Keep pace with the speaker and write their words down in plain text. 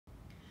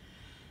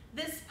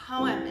This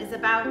poem is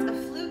about a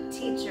flute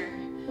teacher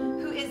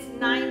who is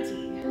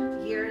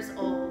 90 years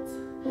old.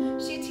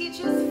 She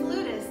teaches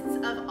flutists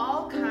of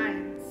all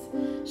kinds.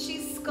 She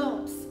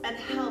sculpts and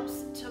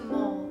helps to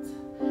mold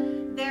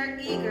their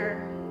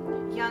eager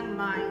young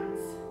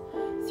minds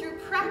through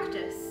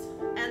practice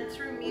and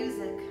through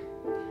music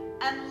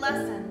and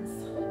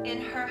lessons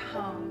in her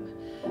home,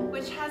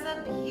 which has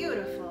a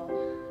beautiful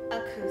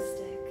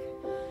acoustic.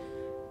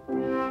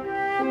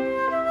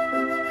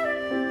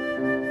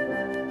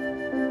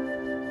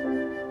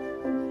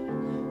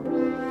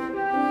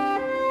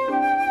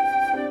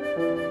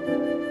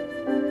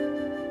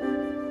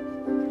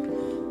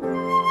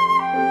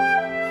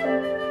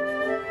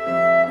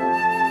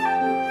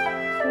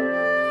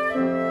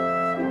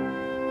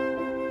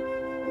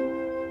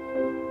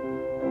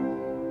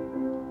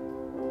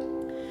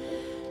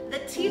 The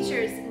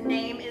teacher's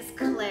name is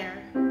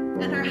Claire,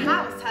 and her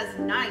house has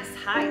nice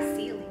high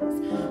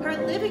ceilings.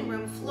 Her living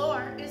room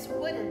floor is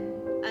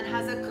wooden and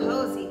has a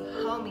cozy,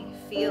 homey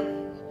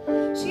feeling.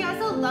 She has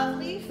a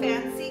lovely,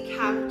 fancy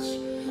couch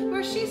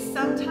where she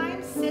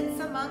sometimes sits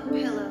among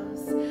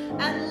pillows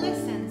and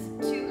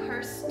listens to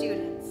her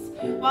students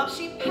while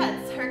she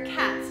pets her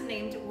cat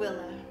named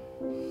Willa.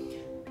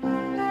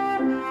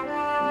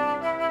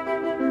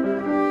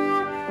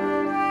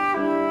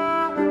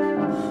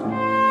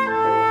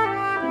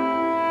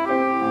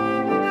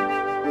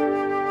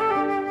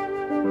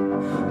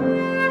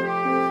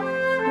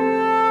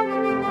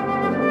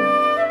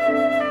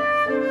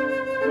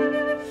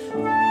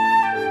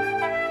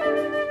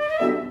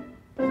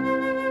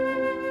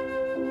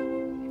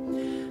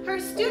 Her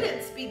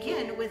students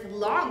begin with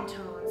long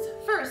tones,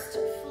 first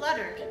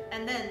fluttered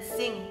and then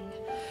singing,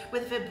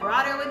 with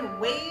vibrato and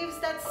waves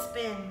that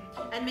spin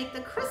and make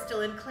the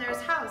crystal in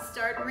Claire's house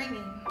start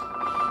ringing.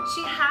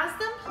 She has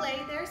them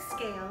play their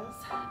scales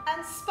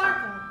and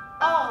sparkle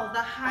all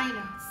the high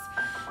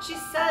notes. She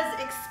says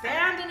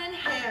expand and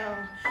inhale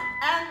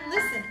and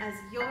listen as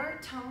your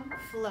tone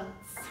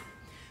floats.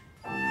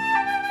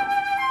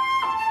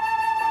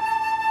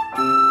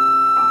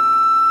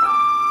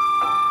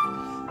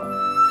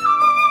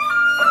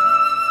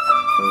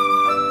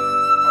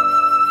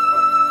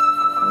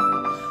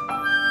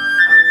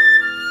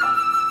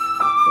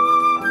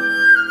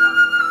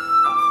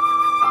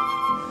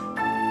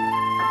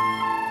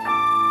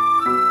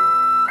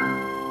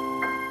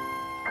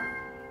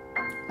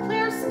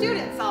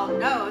 Students all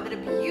know that a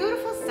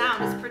beautiful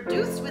sound is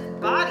produced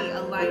with body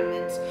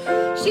alignment.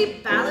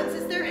 She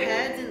balances their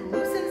heads and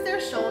loosens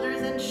their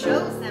shoulders and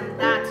shows them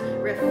that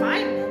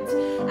refinement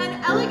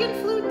and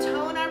elegant flute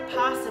tone are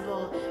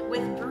possible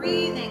with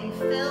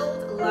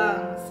breathing-filled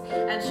lungs.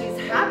 And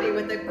she's happy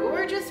with the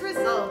gorgeous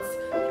results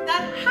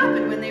that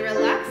happen when they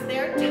relax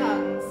their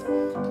tongues.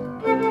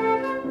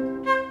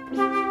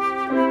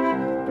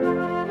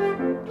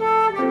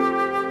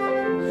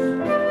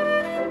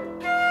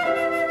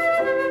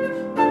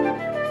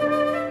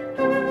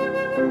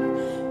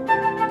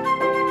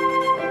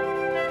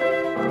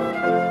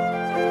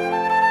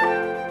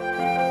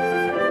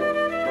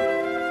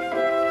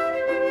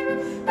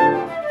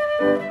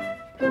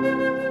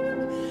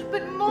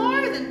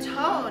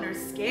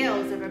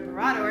 Scales of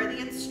vibrato are the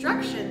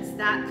instructions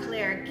that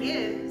Claire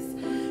gives.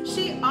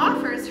 She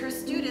offers her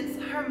students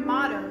her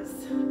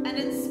mottos and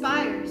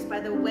inspires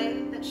by the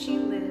way that she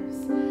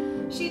lives.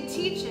 She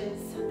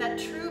teaches that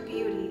true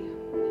beauty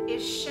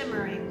is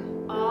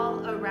shimmering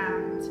all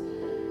around.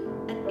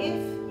 And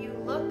if you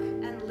look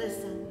and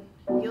listen,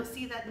 you'll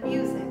see that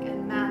music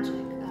and magic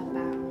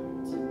abound.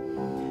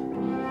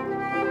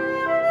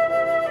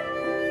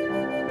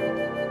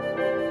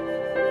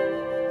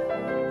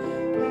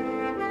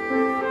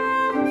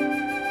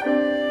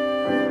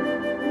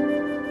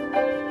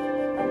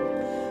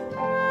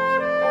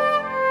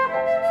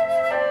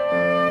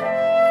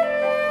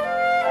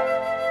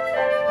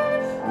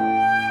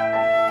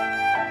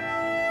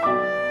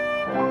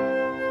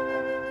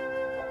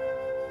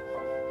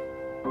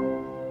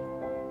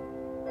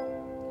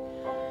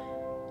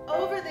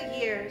 Over the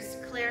years,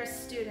 Claire's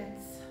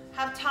students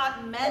have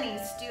taught many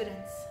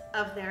students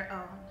of their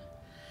own,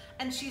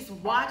 and she's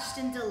watched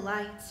in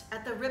delight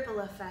at the ripple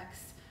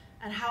effects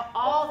and how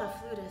all the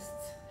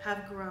flutists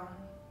have grown.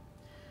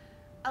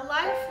 A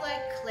life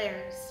like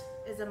Claire's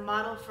is a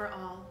model for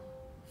all,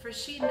 for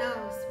she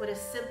knows what is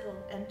simple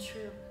and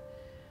true,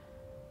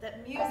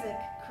 that music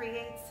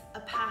creates a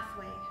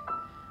pathway,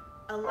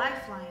 a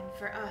lifeline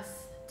for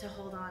us to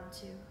hold on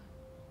to.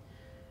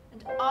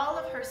 And all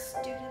of her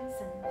students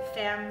and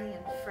family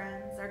and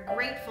friends are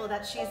grateful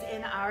that she's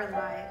in our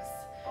lives.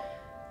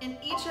 In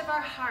each of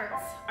our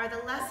hearts are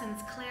the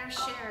lessons Claire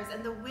shares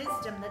and the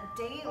wisdom that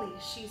daily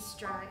she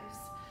strives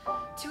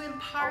to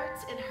impart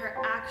in her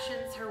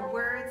actions, her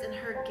words, and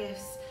her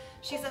gifts.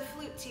 She's a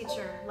flute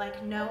teacher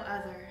like no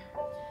other.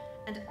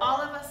 And all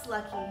of us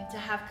lucky to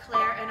have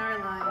Claire in our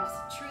lives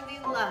truly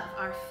love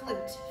our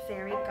Flute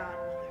Fairy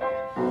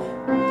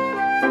Godmother.